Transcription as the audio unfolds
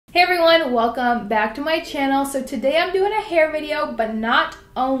Hey everyone, welcome back to my channel. So today I'm doing a hair video, but not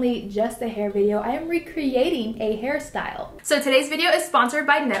only just a hair video, I am recreating a hairstyle. So today's video is sponsored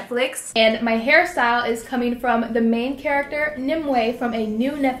by Netflix, and my hairstyle is coming from the main character, Nimue, from a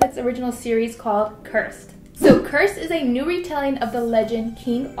new Netflix original series called Cursed. So Cursed is a new retelling of the legend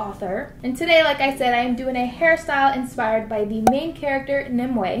King Arthur, and today, like I said, I am doing a hairstyle inspired by the main character,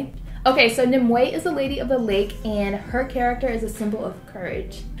 Nimue. Okay, so Nimue is a lady of the lake, and her character is a symbol of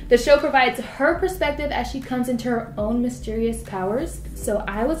courage. The show provides her perspective as she comes into her own mysterious powers. So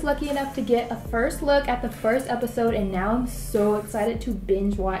I was lucky enough to get a first look at the first episode, and now I'm so excited to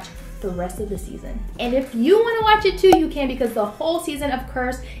binge watch the rest of the season. And if you want to watch it too, you can, because the whole season of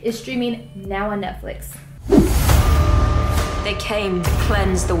Curse is streaming now on Netflix. They came to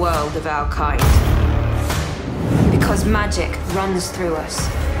cleanse the world of our kind. Because magic runs through us.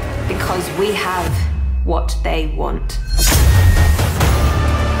 Because we have what they want.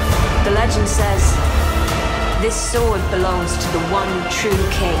 The legend says, this sword belongs to the one true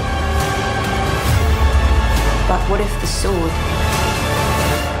king. But what if the sword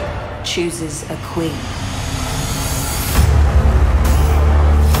chooses a queen?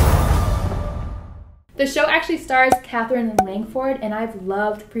 The show actually stars Catherine Langford, and I've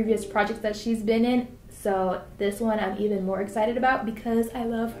loved previous projects that she's been in, so this one I'm even more excited about because I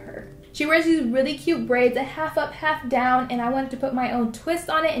love her. She wears these really cute braids, a half up, half down, and I wanted to put my own twist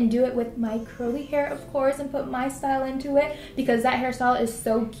on it and do it with my curly hair, of course, and put my style into it because that hairstyle is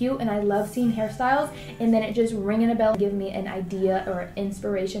so cute and I love seeing hairstyles, and then it just ringing a bell, give me an idea or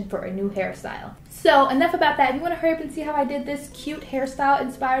inspiration for a new hairstyle. So enough about that. If you want to hurry up and see how I did this cute hairstyle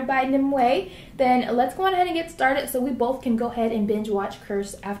inspired by Nimue, then let's go on ahead and get started so we both can go ahead and binge watch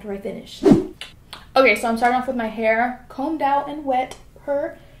Curse after I finish. Okay, so I'm starting off with my hair combed out and wet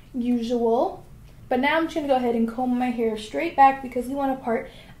per usual, but now I'm just gonna go ahead and comb my hair straight back because we want a part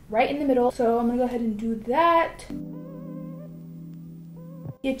right in the middle. So I'm gonna go ahead and do that.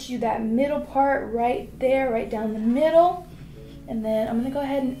 Get you that middle part right there, right down the middle. And then I'm gonna go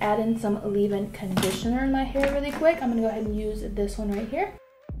ahead and add in some leave-in conditioner in my hair really quick. I'm gonna go ahead and use this one right here.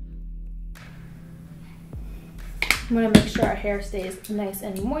 I'm gonna make sure our hair stays nice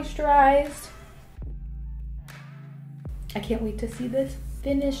and moisturized. I can't wait to see this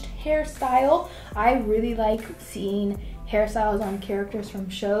finished hairstyle. I really like seeing hairstyles on characters from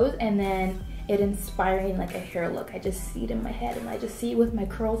shows and then it inspiring like a hair look. I just see it in my head and I just see it with my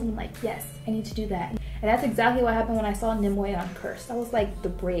curls and I'm like, yes, I need to do that. And that's exactly what happened when I saw Nimue on Cursed. I was like, the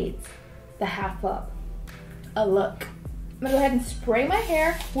braids, the half up, a look. I'm gonna go ahead and spray my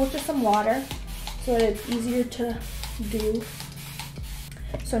hair with just some water so that it's easier to do.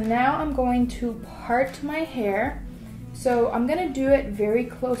 So now I'm going to part my hair. So I'm gonna do it very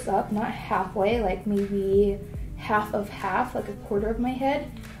close up, not halfway, like maybe half of half, like a quarter of my head.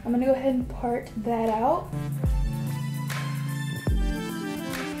 I'm gonna go ahead and part that out.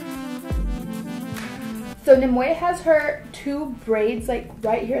 So Nimue has her two braids like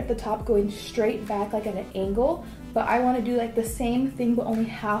right here at the top going straight back like at an angle, but I wanna do like the same thing but only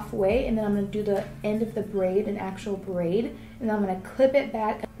halfway, and then I'm gonna do the end of the braid, an actual braid, and then I'm gonna clip it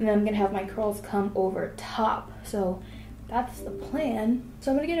back, and then I'm gonna have my curls come over top. So that's the plan.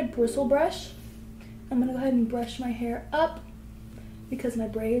 So I'm gonna get a bristle brush. I'm gonna go ahead and brush my hair up because my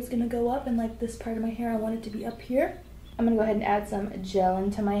braid is gonna go up, and like this part of my hair, I want it to be up here. I'm gonna go ahead and add some gel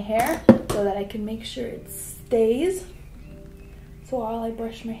into my hair so that I can make sure it stays. So while I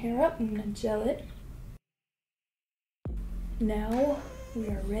brush my hair up, I'm gonna gel it. Now we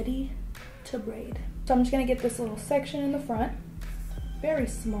are ready to braid. So I'm just gonna get this little section in the front, very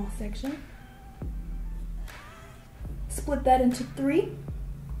small section. Split that into 3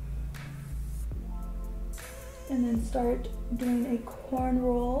 and then start doing a corn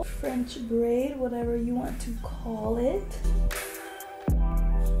roll, French braid, whatever you want to call it.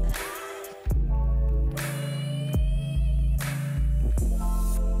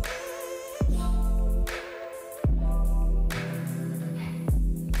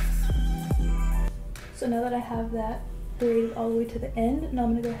 So now that I have that braided all the way to the end, now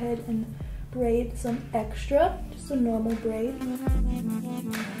I'm gonna go ahead and braid some extra, just a normal braid,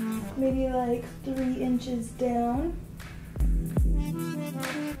 maybe like 3 inches down.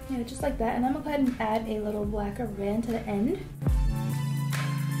 Yeah, just like that. And I'm gonna go ahead and add a little black ribbon to the end.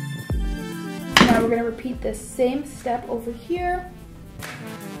 Now we're gonna repeat this same step over here.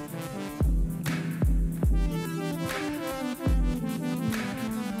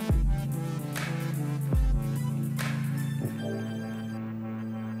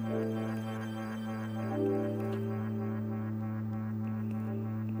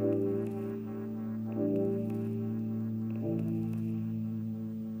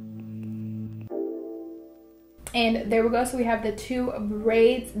 And there we go. So we have the 2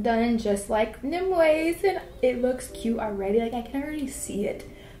 braids done just like Nimwe's, and it looks cute already. Like I can already see it.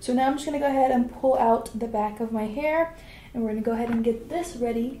 So now I'm just gonna go ahead and pull out the back of my hair, and we're gonna go ahead and get this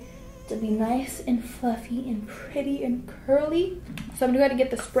ready to be nice and fluffy and pretty and curly. So I'm gonna go ahead and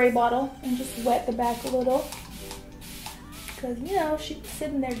get the spray bottle and just wet the back a little, because you know she's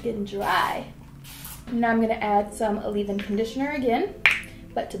sitting there getting dry. Now I'm gonna add some leave-in conditioner again,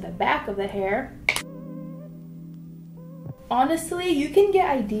 but to the back of the hair. Honestly, you can get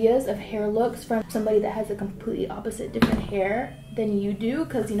ideas of hair looks from somebody that has a completely opposite different hair than you do,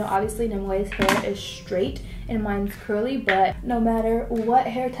 because you know obviously Nimwe's hair is straight and mine's curly, but no matter what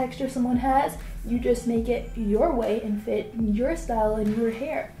hair texture someone has, you just make it your way and fit your style and your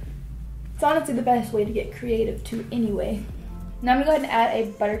hair. It's honestly the best way to get creative too anyway. Now I'm gonna go ahead and add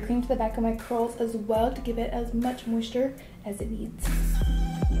a buttercream to the back of my curls as well to give it as much moisture as it needs.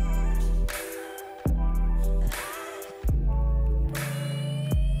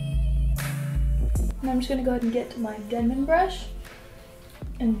 Now I'm just gonna go ahead and get my Denman brush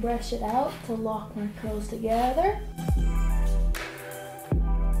and brush it out to lock my curls together.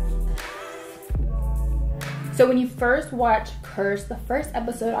 So when you first watch Curse, the first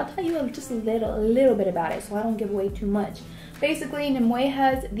episode, I'll tell you just a little bit about it so I don't give away too much. Basically, Nimue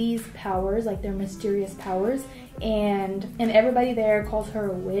has these powers, like they're mysterious powers, and everybody there calls her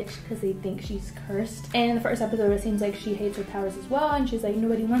a witch because they think she's cursed. And in the first episode, it seems like she hates her powers as well, and she's like,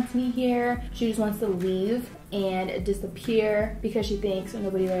 nobody wants me here. She just wants to leave and disappear because she thinks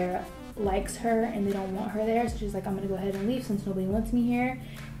nobody there likes her and they don't want her there. So she's like, I'm gonna go ahead and leave since nobody wants me here.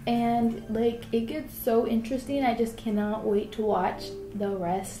 And like, it gets so interesting. I just cannot wait to watch the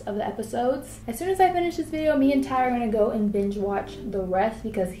rest of the episodes. As soon as I finish this video, me and Ty are gonna go and binge watch the rest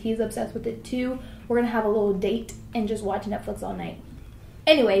because he's obsessed with it too. We're gonna have a little date and just watch Netflix all night.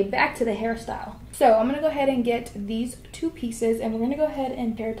 Anyway, back to the hairstyle. So I'm gonna go ahead and get these 2 pieces and we're gonna go ahead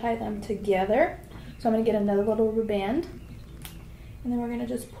and hair tie them together. So I'm gonna get another little rubber band and then we're gonna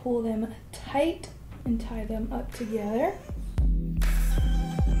just pull them tight and tie them up together.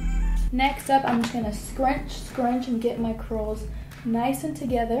 Next up, I'm just gonna scrunch and get my curls nice and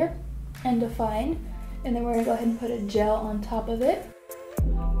together and defined. And then we're gonna go ahead and put a gel on top of it.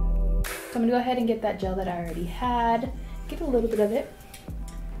 So I'm gonna go ahead and get that gel that I already had, get a little bit of it.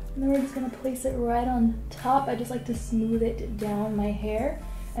 And then we're just gonna place it right on top. I just like to smooth it down my hair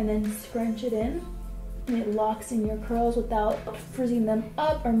and then scrunch it in. And it locks in your curls without frizzing them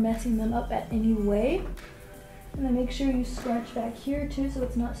up or messing them up at any way. And then make sure you scrunch back here too so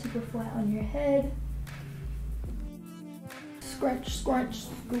it's not super flat on your head. Scrunch, scrunch,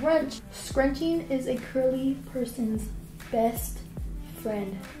 scrunch. Scrunching is a curly person's best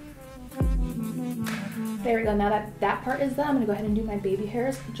friend. There we go. Now that that part is done, I'm gonna go ahead and do my baby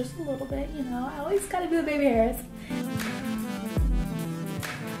hairs just a little bit. You know, I always gotta do the baby hairs.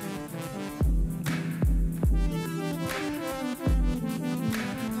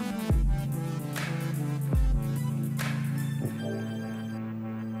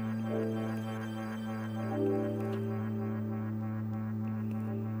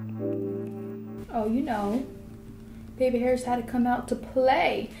 Oh, you know, baby hairs had to come out to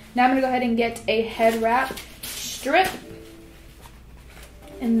play. Now I'm gonna go ahead and get a head wrap strip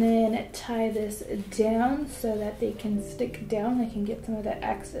and then tie this down so that they can stick down. I can get some of that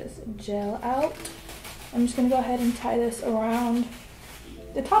excess gel out. I'm just gonna go ahead and tie this around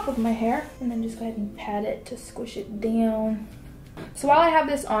the top of my hair and then just go ahead and pat it to squish it down. So while I have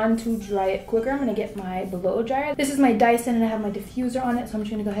this on to dry it quicker, I'm gonna get my blow dryer. This is my Dyson and I have my diffuser on it, so I'm just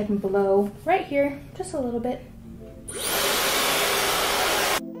gonna go ahead and blow right here, just a little bit.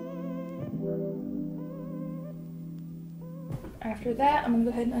 After that, I'm gonna go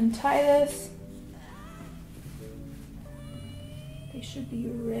ahead and untie this. They should be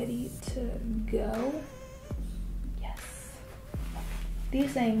ready to go. Yes.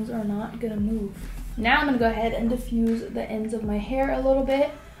 These things are not gonna move. Now I'm gonna go ahead and diffuse the ends of my hair a little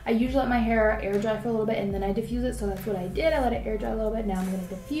bit. I usually let my hair air dry for a little bit and then I diffuse it, so that's what I did. I let it air dry a little bit. Now I'm gonna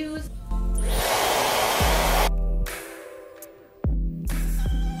diffuse.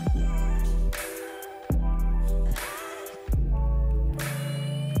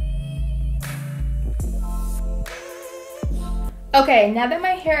 Okay, now that my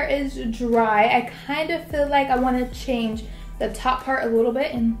hair is dry, I kind of feel like I want to change the top part a little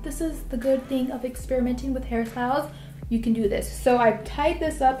bit, and this is the good thing of experimenting with hairstyles. You can do this. So I've tied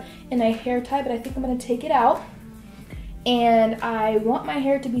this up in a hair tie, but I think I'm going to take it out. And I want my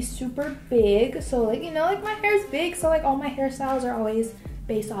hair to be super big. So like, you know, like my hair is big, so like all my hairstyles are always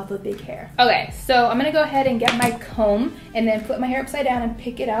based off of big hair. Okay, so I'm going to go ahead and get my comb and then flip my hair upside down and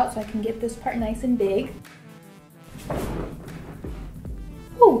pick it out so I can get this part nice and big.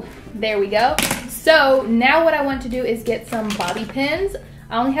 Ooh, there we go. So now what I want to do is get some bobby pins.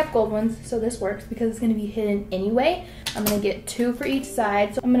 I only have gold ones, so this works because it's gonna be hidden anyway. I'm gonna get 2 for each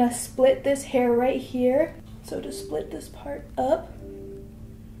side. So I'm gonna split this hair right here. So to split this part up,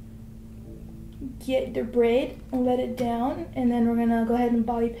 get the braid and let it down, and then we're gonna go ahead and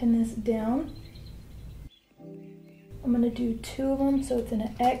bobby pin this down. I'm gonna do 2 of them, so it's in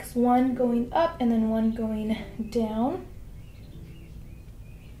an X, 1 going up and then 1 going down.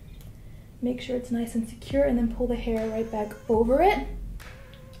 Make sure it's nice and secure, and then pull the hair right back over it.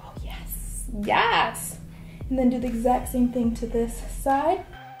 Oh yes, yes! And then do the exact same thing to this side.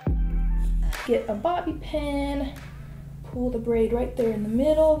 Get a bobby pin, pull the braid right there in the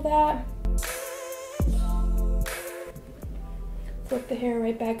middle of that. Flip the hair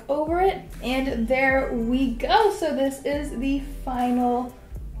right back over it, and there we go. So this is the final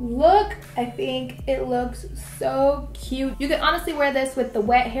look. I think it looks so cute. You can honestly wear this with the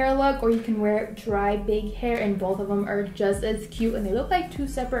wet hair look, or you can wear dry big hair, and both of them are just as cute, and they look like 2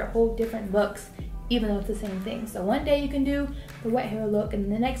 separate whole different looks, even though it's the same thing. So one day you can do the wet hair look,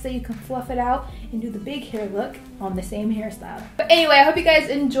 and the next day you can fluff it out and do the big hair look on the same hairstyle. But anyway, I hope you guys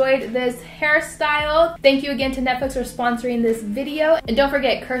enjoyed this hairstyle. Thank you again to Netflix for sponsoring this video. And don't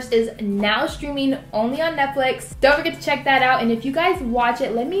forget, Cursed is now streaming only on Netflix. Don't forget to check that out. And if you guys watch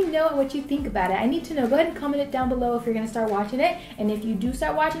it, let me know what you think about it. I need to know. Go ahead and comment it down below if you're gonna start watching it. And if you do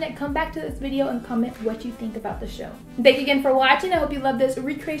start watching it, come back to this video and comment what you think about the show. Thank you again for watching. I hope you love this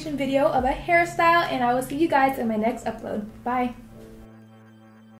recreation video of a hairstyle, and I will see you guys in my next upload. Bye.